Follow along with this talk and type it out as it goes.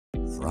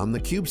from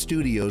theCUBE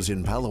studios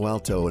in Palo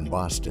Alto and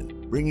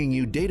Boston, bringing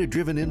you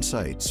data-driven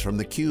insights from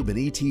theCUBE and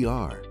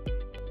ETR.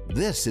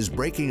 This is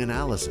Breaking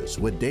Analysis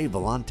with Dave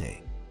Vellante.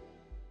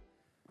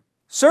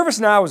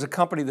 ServiceNow is a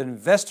company that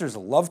investors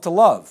love to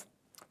love,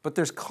 but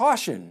there's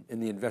caution in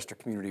the investor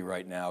community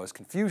right now as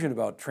confusion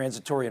about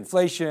transitory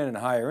inflation and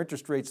higher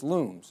interest rates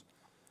looms.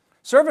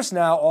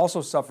 ServiceNow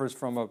also suffers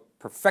from a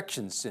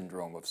perfection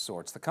syndrome of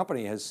sorts. The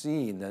company has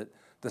seen that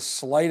the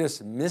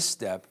slightest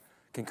misstep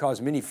can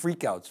cause many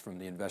freakouts from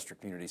the investor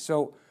community.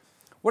 So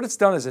what it's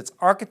done is it's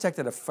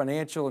architected a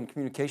financial and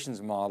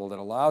communications model that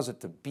allows it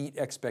to beat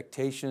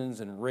expectations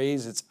and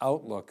raise its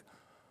outlook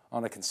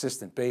on a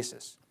consistent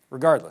basis.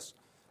 Regardless,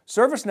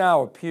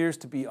 ServiceNow appears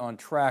to be on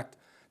track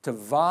to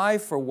vie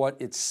for what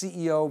its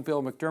CEO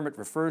Bill McDermott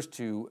refers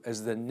to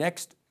as the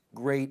next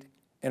great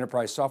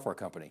enterprise software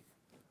company.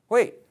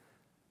 Wait,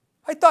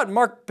 I thought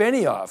Marc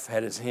Benioff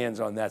had his hands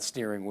on that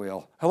steering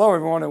wheel. Hello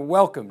everyone and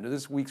welcome to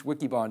this week's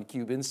Wikibon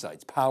CUBE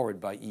Insights powered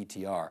by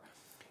ETR.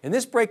 In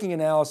this breaking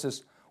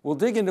analysis, we'll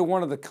dig into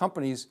one of the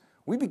companies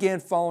we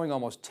began following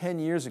almost 10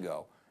 years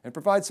ago and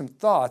provide some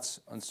thoughts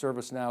on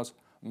ServiceNow's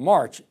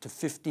march to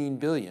 $15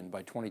 billion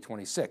by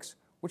 2026,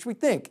 which we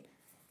think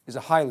is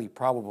a highly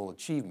probable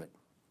achievement.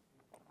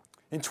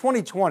 In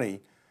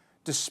 2020,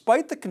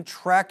 despite the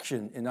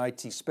contraction in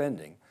IT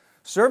spending,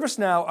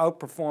 ServiceNow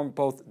outperformed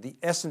both the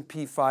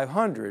S&P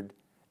 500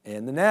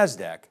 and the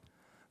NASDAQ.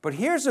 But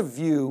here's a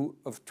view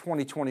of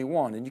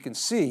 2021, and you can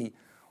see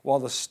while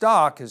the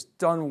stock has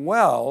done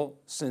well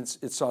since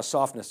it saw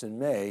softness in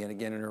May and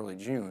again in early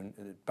June,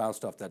 and it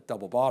bounced off that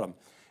double bottom,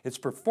 its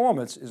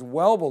performance is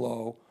well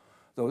below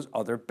those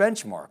other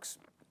benchmarks.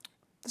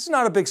 This is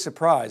not a big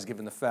surprise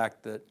given the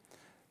fact that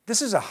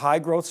this is a high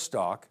growth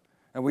stock,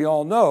 and we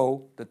all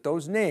know that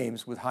those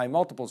names with high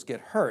multiples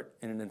get hurt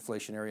in an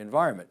inflationary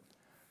environment.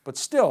 But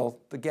still,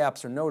 the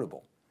gaps are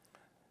notable.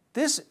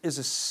 This is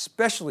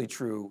especially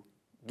true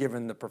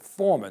given the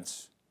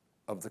performance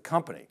of the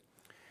company.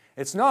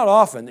 It's not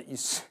often that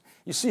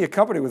you see a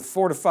company with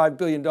 $4 to $5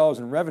 billion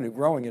in revenue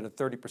growing at a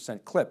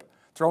 30% clip,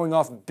 throwing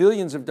off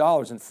billions of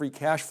dollars in free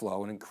cash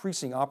flow and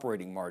increasing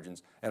operating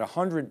margins at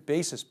 100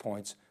 basis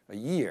points a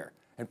year,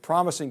 and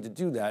promising to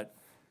do that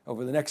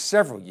over the next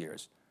several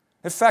years.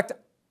 In fact,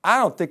 I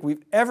don't think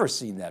we've ever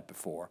seen that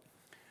before.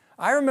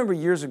 I remember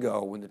years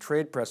ago when the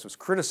trade press was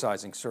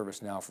criticizing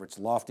ServiceNow for its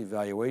lofty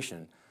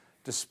valuation,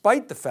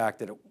 despite the fact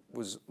that it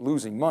was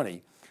losing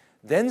money,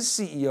 then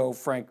CEO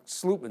Frank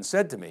Slootman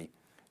said to me,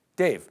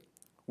 "Dave,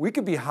 we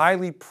could be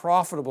highly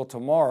profitable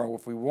tomorrow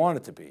if we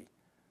wanted to be,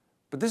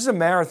 but this is a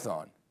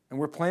marathon and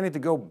we're planning to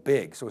go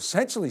big." So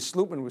essentially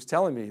Slootman was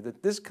telling me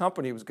that this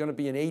company was going to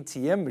be an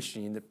ATM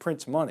machine that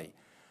prints money.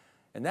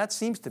 And that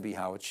seems to be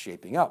how it's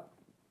shaping up.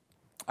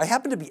 I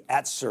happened to be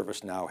at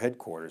ServiceNow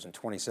headquarters in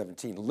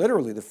 2017,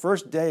 literally the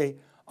first day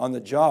on the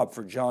job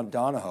for John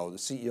Donahoe, the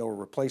CEO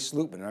who replaced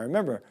Slootman. And I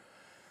remember,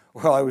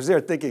 well, I was there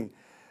thinking,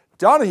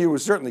 Donahoe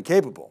was certainly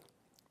capable,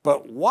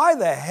 but why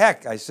the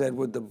heck, I said,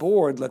 would the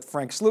board let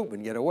Frank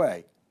Slootman get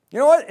away? You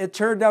know what? It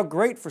turned out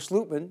great for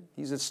Slootman.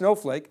 He's a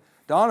snowflake.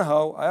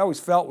 Donahoe, I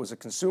always felt, was a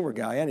consumer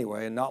guy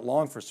anyway and not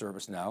long for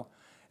ServiceNow.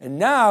 And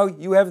now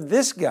you have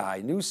this guy,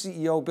 new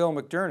CEO Bill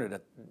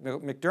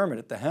McDermott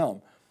at the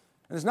helm.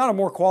 And there's not a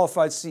more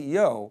qualified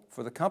CEO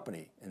for the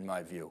company, in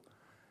my view.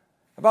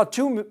 About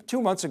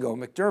two months ago,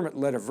 McDermott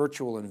led a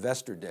virtual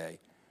investor day.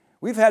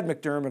 We've had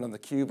McDermott on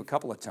theCUBE a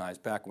couple of times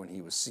back when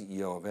he was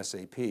CEO of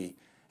SAP.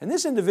 And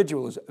this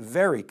individual is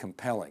very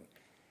compelling.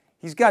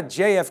 He's got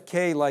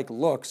JFK-like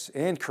looks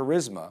and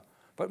charisma,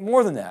 but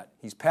more than that,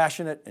 he's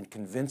passionate and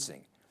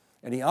convincing.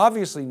 And he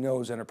obviously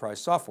knows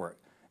enterprise software.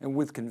 And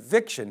with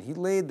conviction, he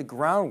laid the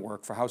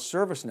groundwork for how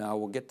ServiceNow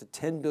will get to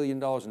 $10 billion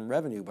in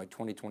revenue by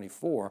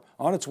 2024,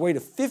 on its way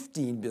to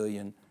 $15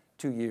 billion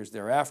 2 years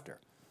thereafter.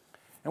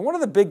 And one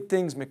of the big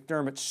things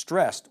McDermott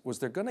stressed was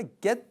they're going to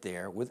get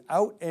there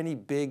without any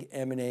big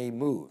M&A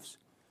moves.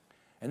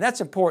 And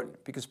that's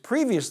important because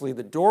previously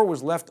the door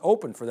was left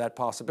open for that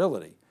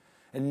possibility.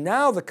 And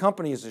now the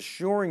company is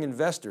assuring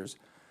investors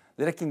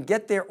that it can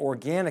get there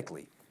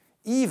organically,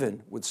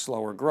 even with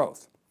slower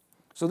growth.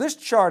 So this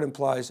chart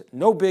implies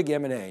no big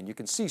M&A, and you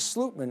can see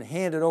Slootman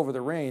handed over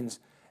the reins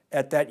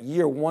at that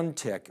year one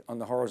tick on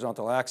the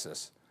horizontal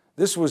axis.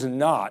 This was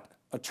not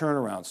a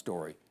turnaround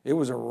story. It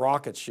was a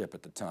rocket ship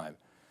at the time.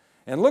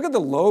 And look at the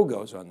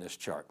logos on this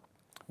chart.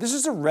 This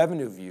is a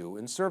revenue view,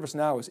 and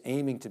ServiceNow is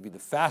aiming to be the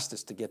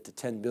fastest to get to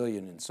 $10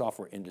 billion in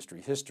software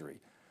industry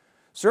history.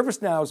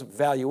 ServiceNow's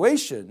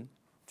valuation,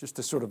 just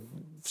to sort of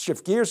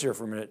shift gears here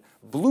for a minute,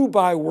 blew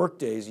by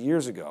Workday's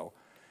years ago.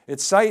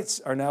 Its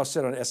sights are now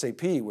set on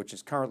SAP, which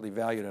is currently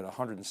valued at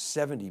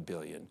 $170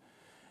 billion.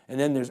 And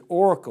then there's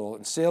Oracle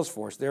and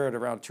Salesforce. They're at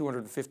around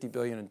 $250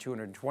 billion and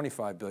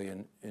 $225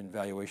 billion in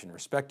valuation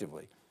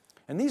respectively.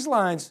 And these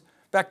lines,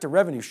 back to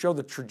revenue, show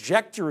the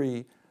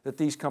trajectory that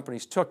these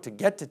companies took to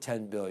get to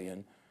 $10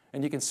 billion.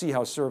 And you can see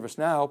how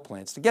ServiceNow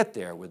plans to get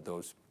there with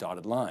those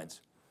dotted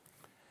lines.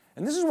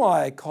 And this is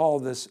why I call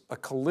this a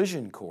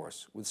collision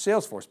course with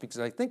Salesforce, because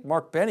I think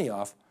Marc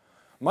Benioff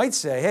might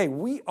say, hey,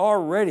 we are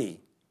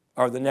ready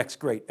are the next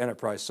great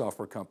enterprise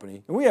software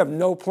company, and we have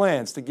no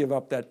plans to give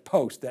up that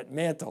post, that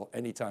mantle,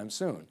 anytime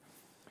soon.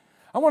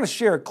 I want to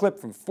share a clip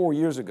from 4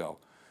 years ago,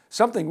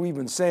 something we've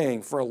been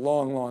saying for a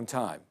long, long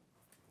time.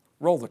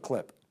 Roll the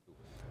clip.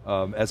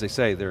 As I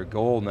say, their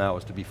goal now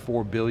is to be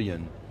 $4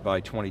 billion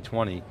by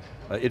 2020.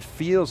 It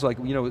feels like,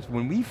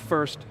 when we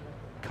first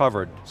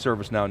covered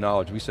ServiceNow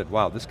Knowledge, we said,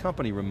 wow, this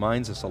company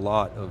reminds us a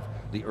lot of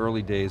the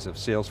early days of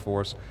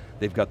Salesforce.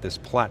 They've got this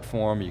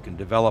platform, you can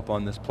develop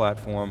on this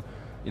platform,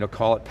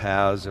 call it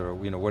PaaS or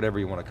whatever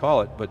you want to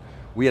call it, but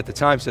we at the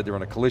time said they're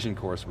on a collision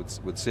course with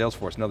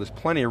Salesforce. Now there's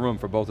plenty of room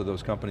for both of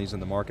those companies in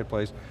the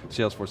marketplace.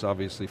 Salesforce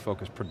obviously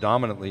focused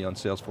predominantly on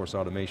Salesforce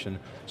automation,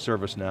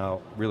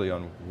 ServiceNow really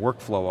on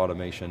workflow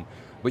automation,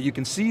 but you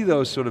can see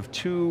those sort of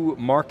two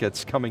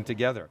markets coming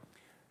together.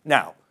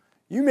 Now,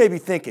 you may be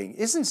thinking,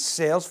 isn't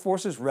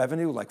Salesforce's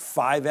revenue like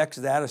 5x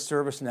that of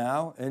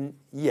ServiceNow? And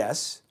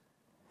yes,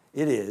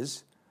 it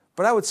is,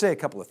 but I would say a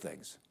couple of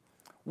things.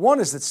 One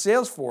is that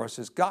Salesforce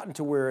has gotten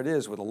to where it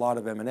is with a lot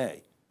of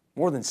M&A,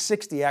 more than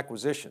 60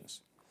 acquisitions.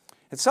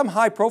 And some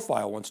high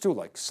profile ones too,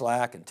 like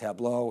Slack and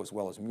Tableau, as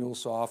well as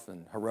MuleSoft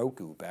and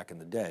Heroku back in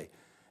the day,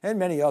 and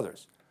many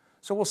others.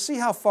 So we'll see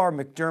how far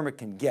McDermott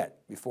can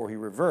get before he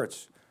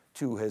reverts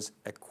to his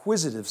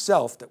acquisitive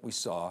self that we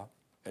saw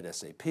at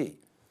SAP.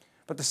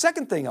 But the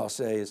second thing I'll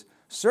say is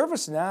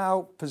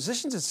ServiceNow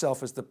positions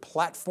itself as the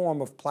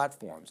platform of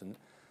platforms. And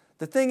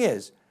the thing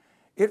is,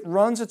 it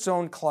runs its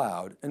own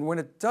cloud, and when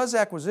it does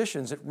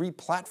acquisitions, it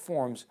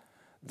re-platforms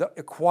the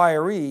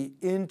acquiree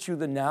into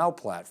the Now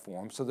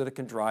platform so that it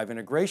can drive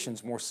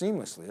integrations more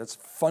seamlessly. That's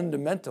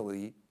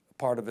fundamentally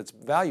part of its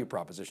value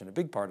proposition, a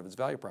big part of its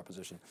value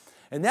proposition.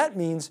 And that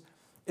means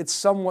it's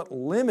somewhat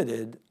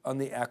limited on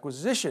the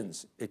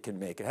acquisitions it can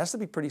make. It has to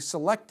be pretty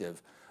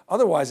selective.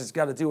 Otherwise, it's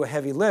got to do a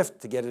heavy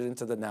lift to get it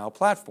into the Now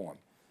platform.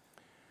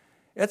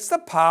 It's the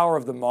power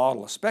of the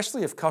model,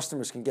 especially if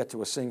customers can get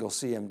to a single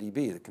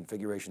CMDB, the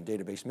Configuration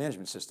Database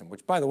Management System,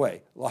 which, by the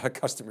way, a lot of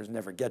customers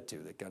never get to.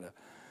 They kind of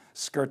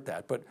skirt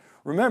that. But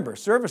remember,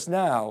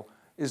 ServiceNow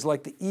is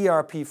like the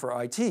ERP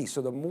for IT.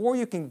 So the more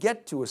you can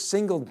get to a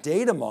single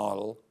data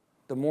model,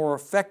 the more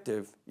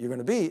effective you're going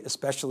to be,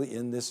 especially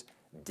in this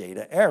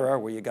data era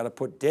where you got to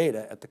put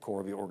data at the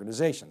core of your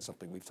organization,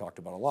 something we've talked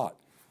about a lot.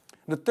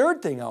 And the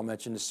third thing I'll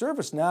mention is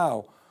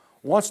ServiceNow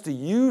wants to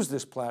use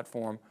this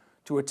platform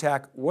to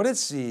attack what it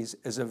sees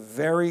as a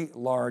very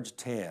large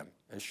TAM,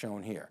 as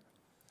shown here.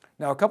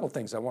 Now, a couple of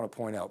things I want to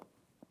point out.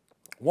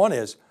 One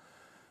is,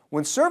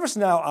 when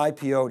ServiceNow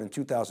IPO'd in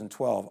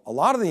 2012, a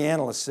lot of the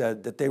analysts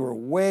said that they were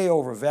way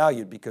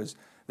overvalued because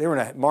they were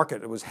in a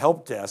market that was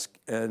help desk,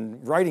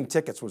 and writing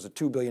tickets was a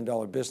 $2 billion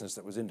business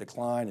that was in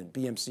decline, and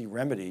BMC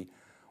Remedy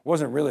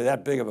wasn't really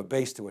that big of a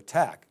base to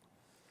attack.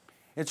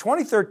 In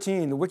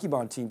 2013, the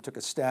Wikibon team took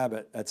a stab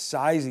at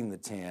sizing the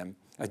TAM.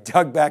 I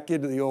dug back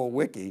into the old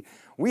wiki.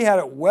 We had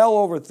it well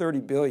over 30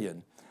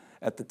 billion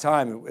at the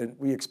time, and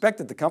we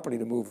expected the company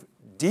to move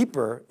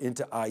deeper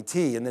into IT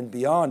and then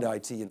beyond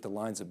IT into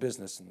lines of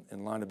business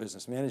and line of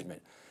business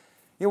management.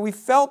 We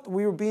felt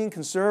we were being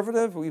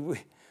conservative.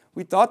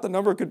 We thought the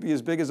number could be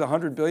as big as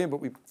 100 billion, but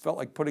we felt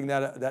like putting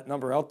that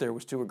number out there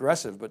was too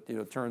aggressive. But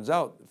it turns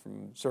out,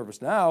 from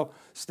ServiceNow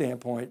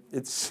standpoint,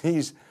 it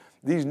sees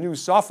these new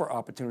software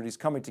opportunities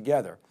coming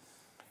together.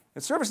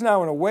 And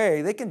ServiceNow, in a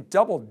way, they can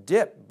double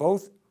dip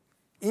both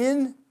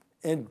in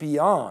and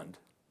beyond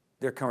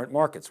their current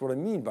markets. What I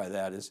mean by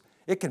that is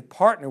it can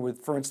partner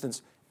with, for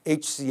instance,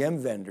 HCM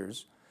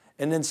vendors,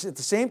 and then at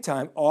the same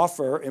time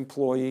offer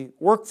employee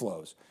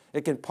workflows.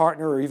 It can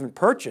partner or even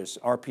purchase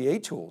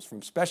RPA tools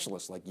from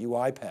specialists like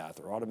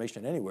UiPath or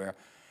Automation Anywhere,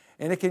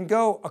 and it can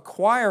go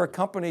acquire a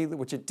company,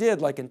 which it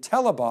did, like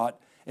IntelliBot,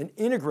 and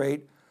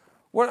integrate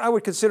what I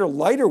would consider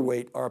lighter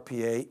weight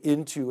RPA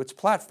into its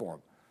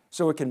platform.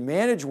 So it can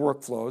manage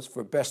workflows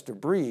for best of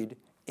breed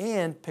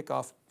and pick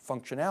off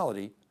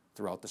functionality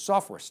throughout the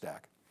software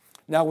stack.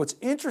 Now, what's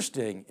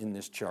interesting in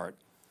this chart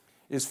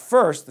is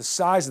first the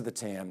size of the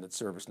TAM that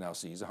ServiceNow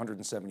sees,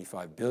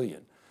 175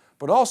 billion,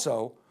 but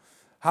also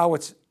how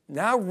it's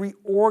now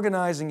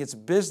reorganizing its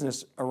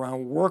business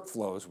around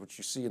workflows, which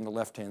you see in the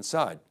left-hand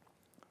side.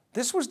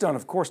 This was done,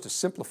 of course, to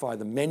simplify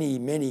the many,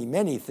 many,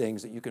 many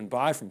things that you can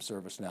buy from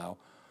ServiceNow,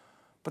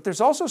 but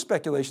there's also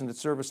speculation that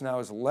ServiceNow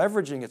is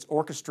leveraging its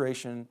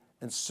orchestration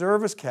and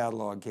service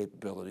catalog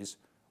capabilities,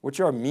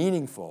 which are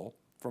meaningful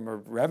from a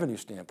revenue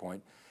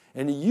standpoint,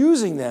 and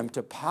using them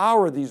to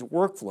power these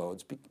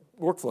workflows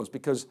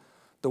because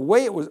the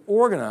way it was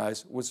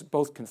organized was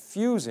both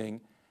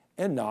confusing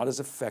and not as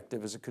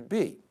effective as it could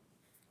be.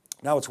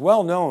 Now, it's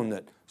well known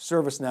that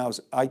ServiceNow's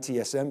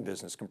ITSM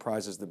business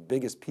comprises the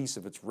biggest piece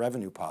of its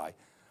revenue pie,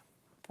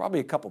 probably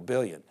a couple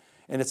billion.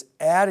 And it's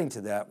adding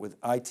to that with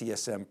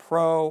ITSM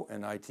Pro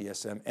and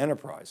ITSM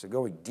Enterprise, so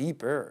going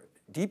deeper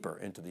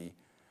into the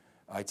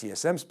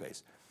ITSM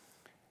space.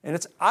 And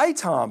its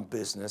ITOM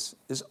business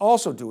is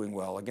also doing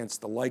well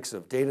against the likes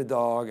of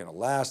Datadog and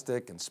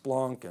Elastic and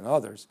Splunk and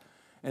others.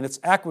 And its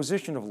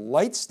acquisition of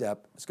Lightstep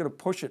is going to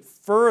push it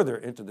further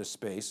into this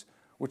space,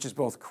 which is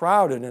both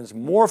crowded and is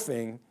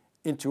morphing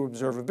into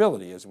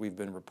observability, as we've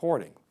been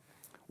reporting.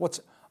 What's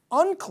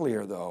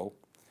unclear, though,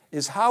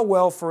 is how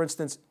well, for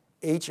instance,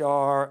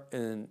 HR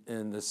and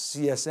the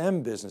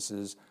CSM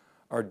businesses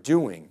are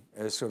doing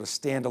as sort of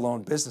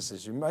standalone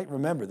businesses. You might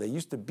remember they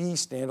used to be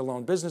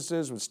standalone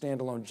businesses with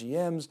standalone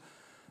GMs.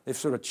 They've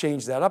sort of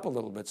changed that up a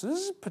little bit. So this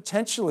is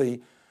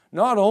potentially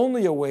not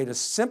only a way to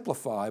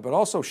simplify, but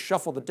also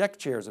shuffle the deck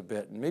chairs a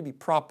bit and maybe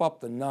prop up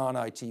the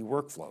non-IT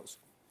workflows,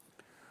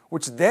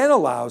 which then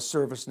allows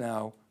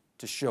ServiceNow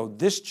to show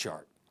this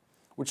chart,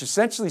 which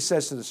essentially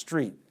says to the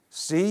street,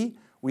 see,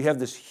 we have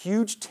this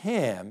huge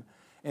TAM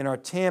and our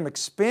TAM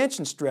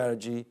expansion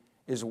strategy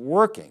is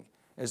working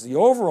as the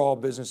overall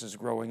business is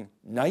growing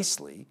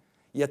nicely,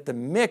 yet the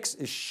mix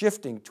is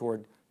shifting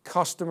toward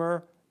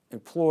customer,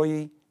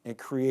 employee, and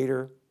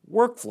creator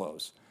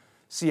workflows.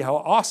 See how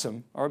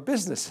awesome our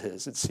business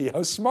is and see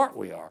how smart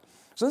we are.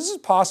 So this is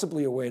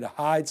possibly a way to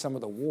hide some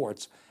of the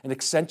warts and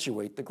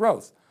accentuate the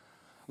growth.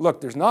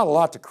 Look, there's not a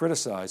lot to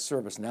criticize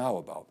ServiceNow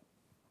about,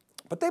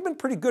 but they've been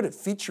pretty good at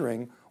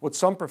featuring what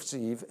some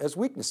perceive as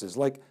weaknesses,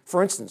 like,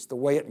 for instance, the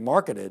way it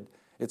marketed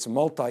its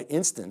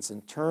multi-instance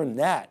and turned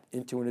that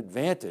into an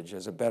advantage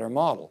as a better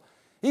model.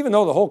 Even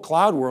though the whole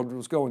cloud world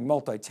was going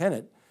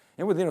multi-tenant,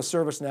 and within a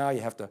ServiceNow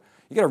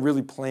you got to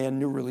really plan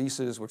new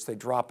releases, which they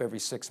drop every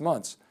 6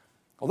 months.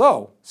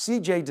 Although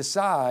CJ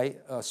Desai,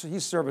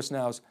 he's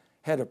ServiceNow's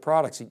head of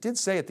products, he did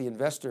say at the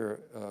investor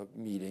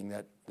meeting,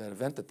 that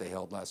event that they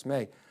held last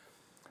May,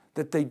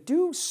 that they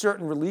do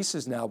certain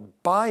releases now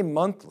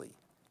bi-monthly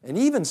and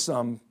even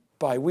some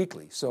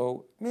bi-weekly.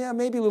 So yeah,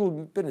 maybe a little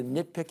bit of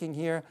nitpicking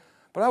here,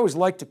 but I always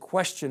like to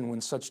question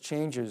when such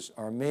changes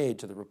are made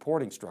to the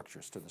reporting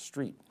structures to the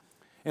street.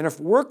 And if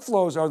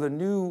workflows are the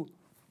new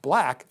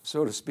black,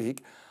 so to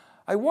speak,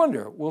 I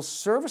wonder, will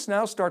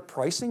ServiceNow start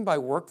pricing by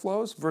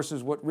workflows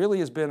versus what really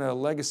has been a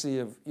legacy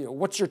of,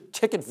 what's your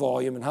ticket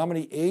volume and how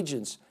many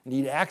agents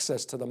need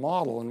access to the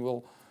model, and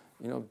we'll,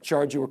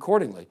 charge you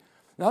accordingly.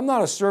 Now, I'm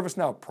not a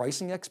ServiceNow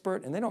pricing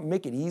expert, and they don't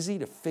make it easy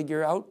to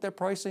figure out their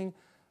pricing.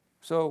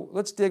 So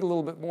let's dig a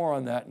little bit more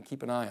on that and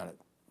keep an eye on it.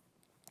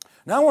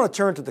 Now I want to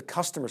turn to the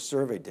customer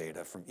survey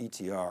data from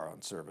ETR on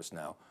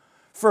ServiceNow.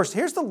 First,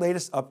 here's the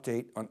latest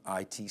update on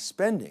IT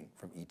spending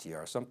from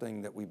ETR,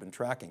 something that we've been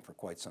tracking for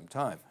quite some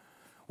time.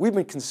 We've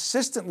been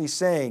consistently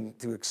saying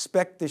to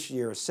expect this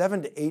year a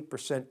 7 to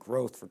 8%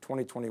 growth for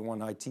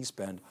 2021 IT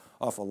spend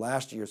off of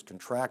last year's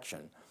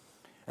contraction.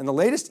 And the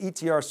latest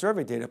ETR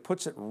survey data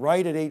puts it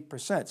right at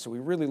 8%, so we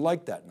really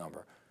like that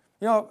number.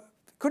 It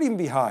could even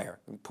be higher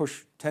and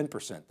push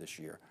 10% this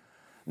year.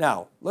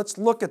 Now, let's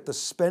look at the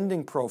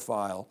spending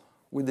profile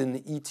within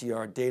the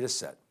ETR data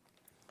set.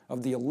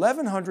 Of the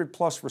 1,100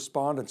 plus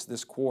respondents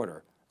this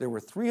quarter, there were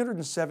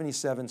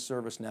 377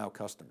 ServiceNow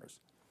customers.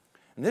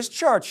 And this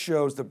chart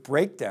shows the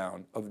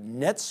breakdown of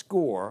net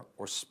score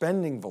or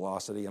spending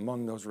velocity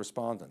among those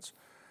respondents.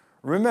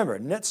 Remember,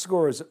 net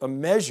score is a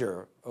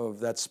measure of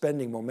that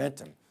spending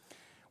momentum.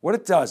 What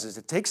it does is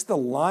it takes the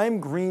lime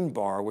green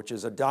bar, which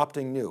is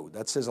adopting new.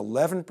 That says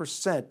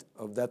 11%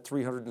 of that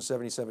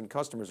 377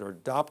 customers are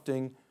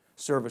adopting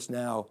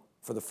ServiceNow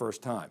for the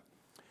first time.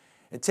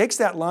 It takes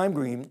that lime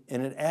green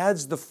and it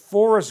adds the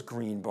forest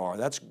green bar.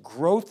 That's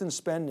growth in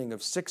spending of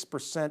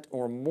 6%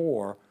 or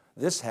more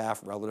this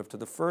half relative to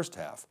the first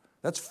half.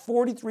 That's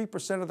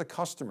 43% of the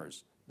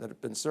customers that have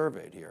been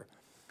surveyed here.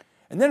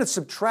 And then it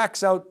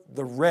subtracts out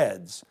the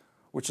reds,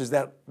 which is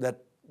that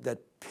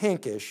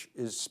pinkish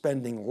is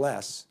spending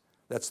less.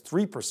 That's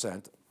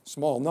 3%,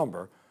 small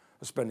number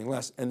of spending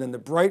less. And then the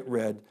bright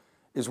red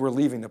is we're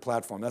leaving the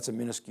platform. That's a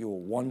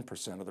minuscule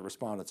 1% of the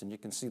respondents. And you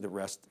can see the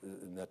rest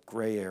in that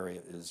gray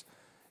area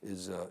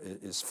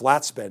is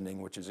flat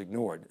spending, which is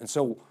ignored. And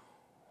so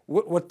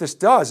what this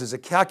does is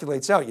it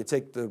calculates out, you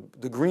take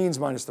the greens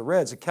minus the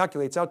reds, it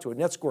calculates out to a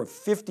net score of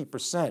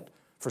 50%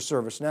 for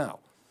ServiceNow,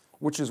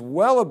 which is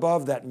well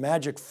above that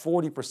magic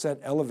 40%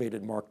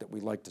 elevated mark that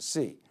we like to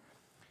see.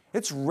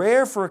 It's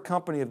rare for a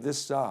company of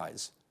this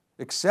size,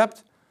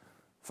 except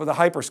for the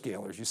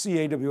hyperscalers. You see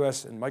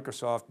AWS and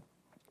Microsoft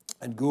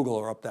and Google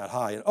are up that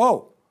high. And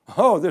oh,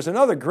 there's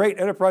another great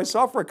enterprise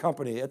software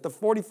company at the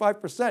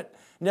 45%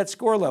 net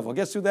score level.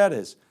 Guess who that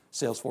is?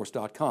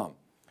 Salesforce.com.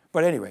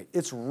 But at any rate,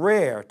 it's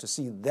rare to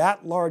see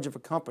that large of a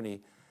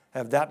company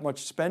have that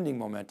much spending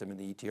momentum in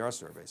the ETR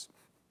surveys.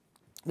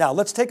 Now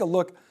let's take a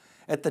look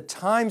at the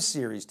time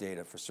series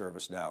data for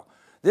ServiceNow.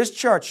 This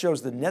chart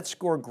shows the net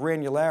score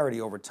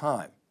granularity over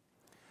time.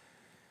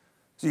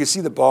 So you can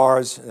see the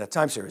bars in that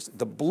time series.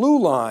 The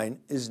blue line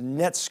is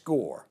net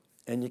score,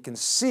 and you can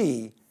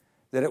see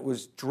that it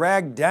was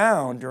dragged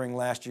down during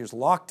last year's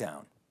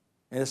lockdown.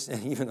 And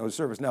even though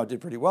ServiceNow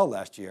did pretty well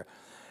last year,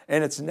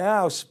 and it's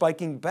now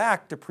spiking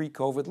back to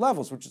pre-COVID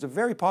levels, which is a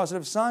very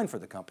positive sign for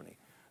the company.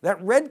 That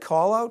red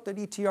call out that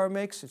ETR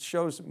makes, it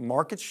shows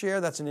market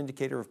share. That's an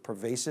indicator of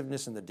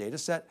pervasiveness in the data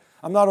set.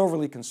 I'm not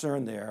overly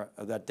concerned there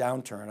of that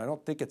downturn. I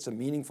don't think it's a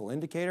meaningful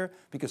indicator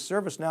because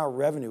ServiceNow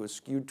revenue is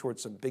skewed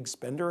towards some big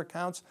spender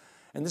accounts.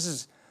 And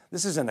this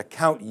is an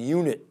account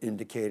unit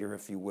indicator,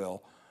 if you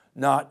will,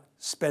 not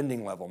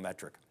spending level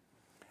metric.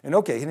 And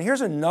okay, and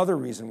here's another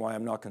reason why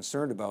I'm not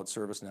concerned about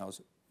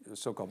ServiceNow's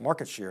so-called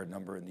market share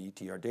number in the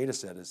ETR data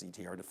set as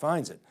ETR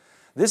defines it.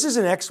 This is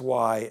an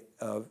XY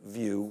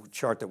view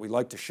chart that we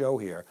like to show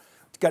here.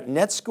 It's got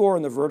net score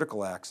on the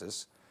vertical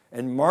axis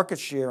and market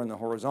share on the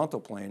horizontal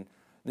plane.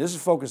 This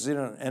is focused in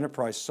on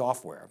enterprise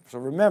software. So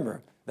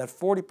remember, that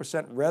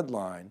 40% red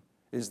line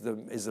is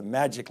the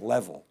magic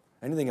level.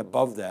 Anything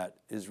above that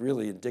is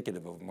really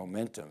indicative of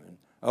momentum. And,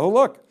 oh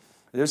look,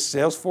 there's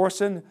Salesforce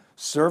and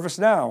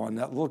ServiceNow on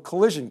that little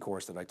collision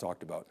course that I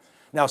talked about.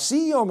 Now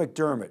CEO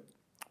McDermott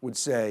would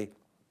say,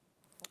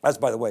 as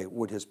by the way,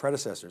 would his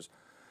predecessors,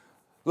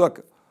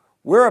 look,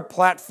 we're a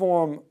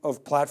platform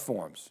of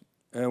platforms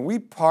and we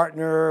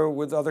partner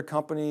with other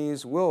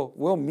companies.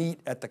 We'll meet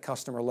at the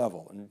customer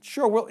level. And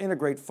sure, we'll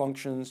integrate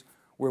functions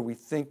where we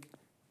think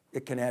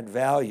it can add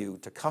value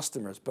to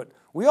customers, but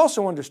we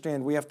also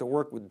understand we have to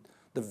work with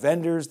the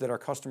vendors that our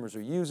customers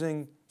are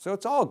using. So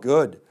it's all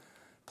good.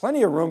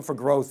 Plenty of room for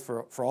growth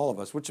for all of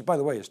us, which by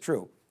the way is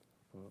true.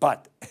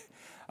 But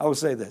I will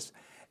say this,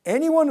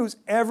 anyone who's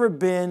ever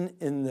been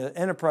in the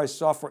enterprise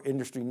software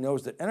industry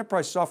knows that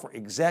enterprise software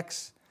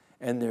execs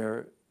and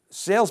their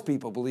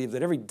salespeople believe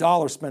that every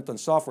dollar spent on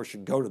software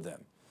should go to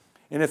them.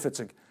 And if it's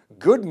a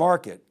good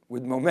market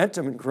with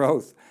momentum and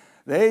growth,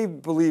 they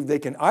believe they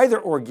can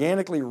either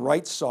organically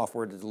write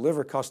software to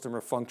deliver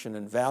customer function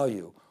and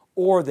value,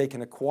 or they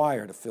can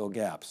acquire to fill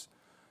gaps.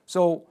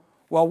 So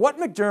while what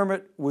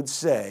McDermott would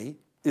say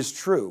is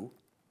true,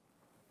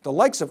 the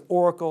likes of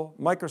Oracle,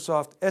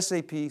 Microsoft,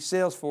 SAP,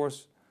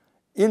 Salesforce,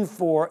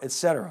 Infor,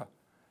 etc.,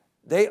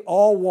 they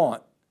all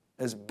want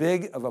as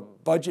big of a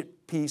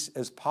budget piece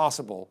as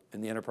possible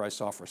in the enterprise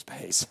software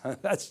space.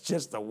 That's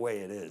just the way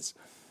it is.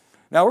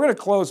 Now we're going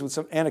to close with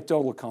some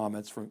anecdotal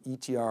comments from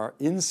ETR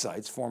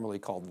Insights, formerly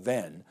called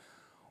VEN,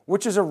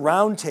 which is a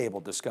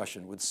roundtable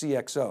discussion with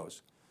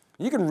CXOs.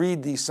 You can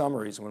read these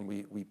summaries when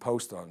we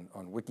post on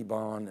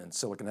Wikibon and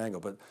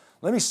SiliconANGLE, but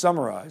let me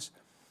summarize.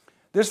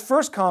 This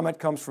first comment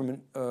comes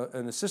from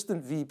an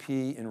assistant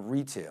VP in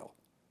retail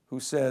who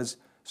says,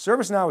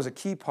 ServiceNow is a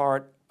key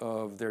part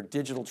of their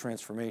digital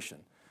transformation.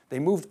 They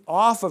moved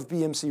off of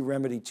BMC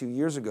Remedy 2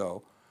 years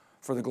ago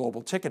for the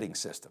global ticketing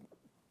system.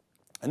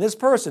 And this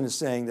person is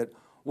saying that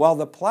while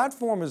the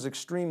platform is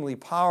extremely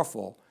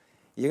powerful,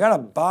 you got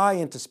to buy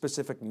into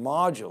specific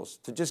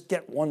modules to just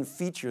get one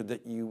feature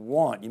that you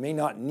want. You may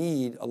not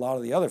need a lot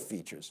of the other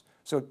features.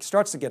 So it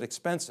starts to get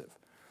expensive.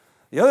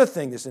 The other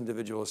thing this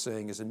individual is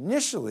saying is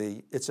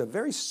initially, it's a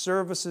very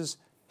services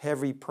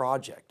heavy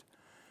project.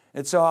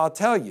 And so I'll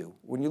tell you,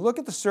 when you look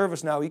at the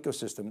ServiceNow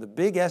ecosystem, the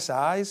big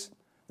SIs,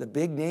 the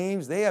big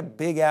names, they have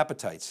big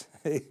appetites.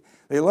 They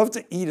love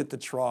to eat at the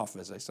trough,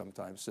 as I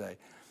sometimes say.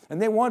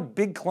 And they want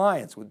big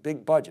clients with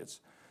big budgets.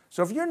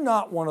 So if you're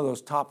not one of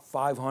those top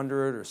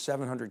 500 or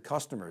 700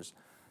 customers,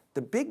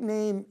 the big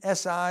name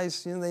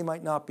SIs, they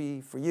might not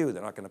be for you.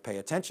 They're not going to pay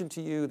attention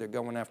to you. They're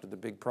going after the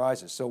big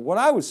prizes. So what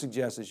I would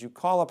suggest is you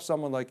call up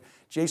someone like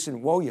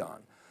Jason Woyan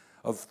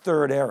of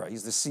Third Era.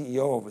 He's the CEO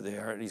over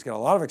there, and he's got a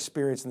lot of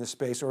experience in this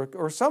space,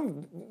 or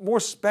some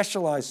more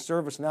specialized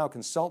ServiceNow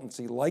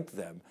consultancy like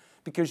them,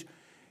 because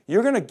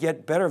you're going to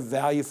get better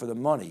value for the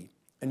money,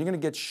 and you're going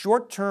to get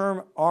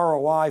short-term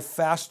ROI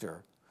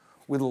faster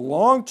with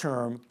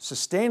long-term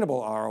sustainable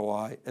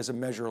ROI as a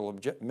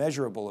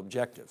measurable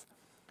objective.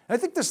 And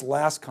I think this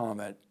last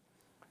comment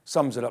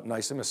sums it up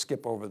nicely. I'm going to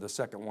skip over the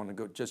second one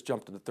and just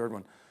jump to the third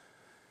one.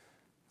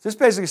 This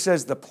basically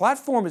says the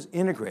platform is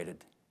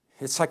integrated.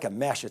 It's like a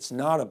mesh. It's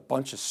not a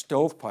bunch of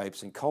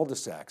stovepipes and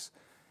cul-de-sacs.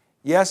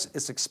 Yes,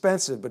 it's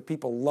expensive, but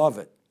people love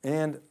it.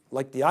 And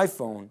like the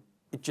iPhone,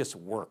 it just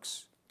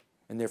works.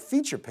 And their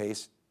feature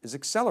pace is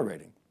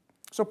accelerating.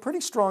 So pretty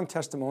strong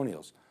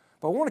testimonials.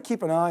 But I want to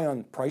keep an eye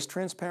on price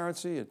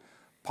transparency and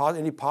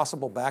any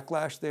possible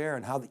backlash there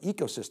and how the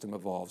ecosystem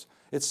evolves.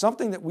 It's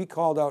something that we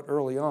called out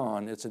early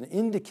on. It's an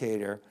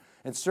indicator,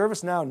 and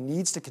ServiceNow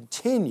needs to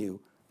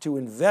continue to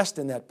invest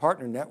in that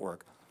partner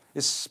network,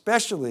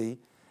 especially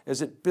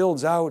as it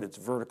builds out its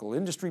vertical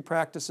industry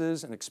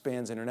practices and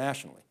expands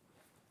internationally.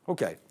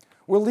 Okay,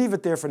 we'll leave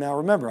it there for now.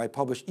 Remember, I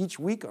publish each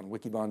week on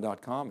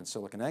wikibon.com and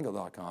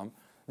siliconangle.com.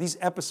 These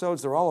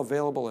episodes, they're all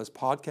available as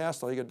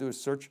podcasts. All you got to do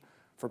is search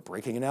for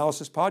Breaking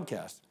Analysis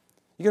Podcast.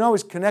 You can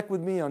always connect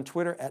with me on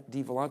Twitter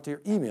 @dvellante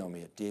or email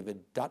me at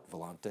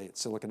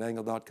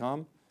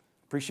david.vellante@siliconangle.com.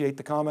 Appreciate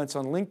the comments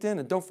on LinkedIn,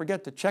 and don't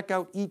forget to check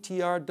out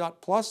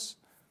etr.plus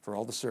for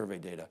all the survey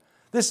data.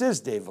 This is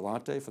Dave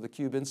Vellante for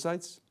theCUBE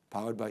Insights,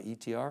 powered by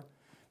ETR.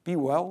 Be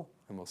well,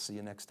 and we'll see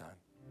you next time.